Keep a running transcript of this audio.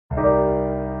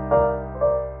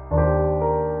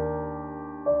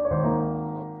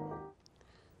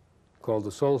called the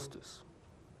solstice.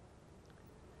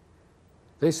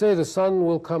 They say the sun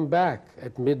will come back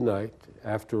at midnight,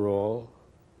 after all,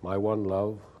 my one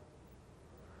love.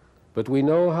 But we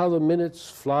know how the minutes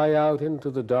fly out into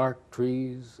the dark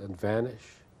trees and vanish,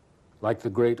 like the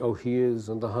great ohias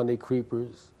and the honey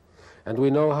creepers, and we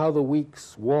know how the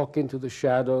weeks walk into the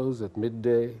shadows at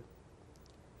midday.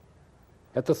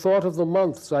 At the thought of the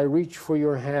months, I reach for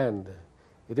your hand.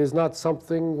 It is not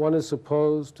something one is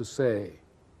supposed to say.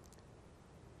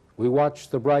 We watch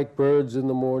the bright birds in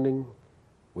the morning.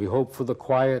 We hope for the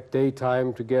quiet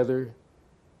daytime together.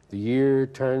 The year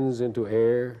turns into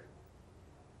air.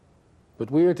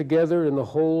 But we are together in the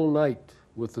whole night,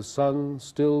 with the sun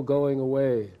still going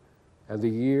away and the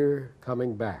year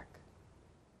coming back.